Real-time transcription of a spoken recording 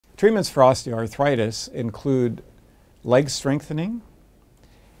Treatments for osteoarthritis include leg strengthening,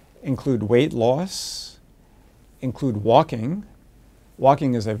 include weight loss, include walking.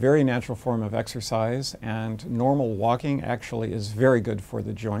 Walking is a very natural form of exercise, and normal walking actually is very good for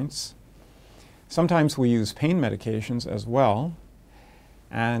the joints. Sometimes we use pain medications as well,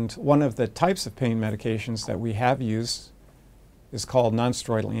 and one of the types of pain medications that we have used is called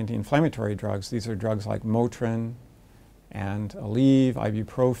nonsteroidal anti-inflammatory drugs. These are drugs like Motrin and Aleve,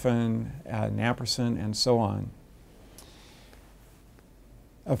 ibuprofen, Matteson, and so on.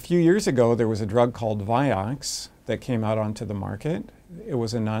 A few years ago, there was a drug called Vioxx that came out onto the market. It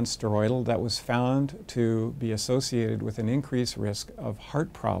was a nonsteroidal that was found to be associated with an increased risk of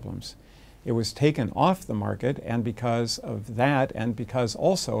heart problems. It was taken off the market, and because of that, and because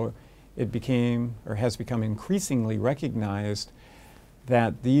also it became or has become increasingly recognized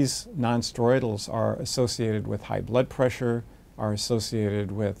that these nonsteroidals are associated with high blood pressure, are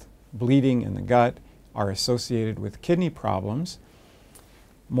associated with bleeding in the gut, are associated with kidney problems.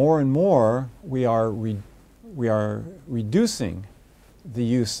 More and more, we are reducing the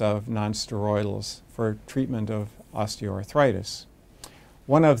use of nonsteroidals for treatment of osteoarthritis.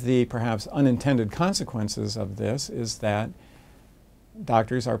 One of the perhaps unintended consequences of this is that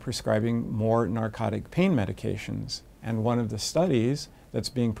doctors are prescribing more narcotic pain medications. And one of the studies that's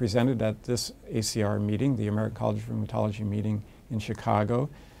being presented at this ACR meeting, the American College of Rheumatology meeting in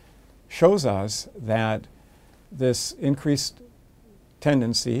Chicago, shows us that this increased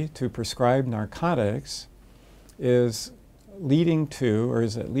tendency to prescribe narcotics is leading to, or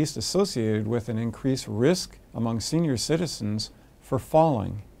is at least associated with, an increased risk among senior citizens for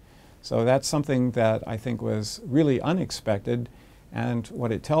falling. So that's something that I think was really unexpected, and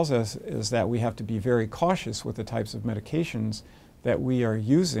what it tells us is that we have to be very cautious with the types of medications that we are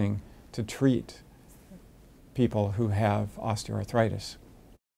using to treat people who have osteoarthritis.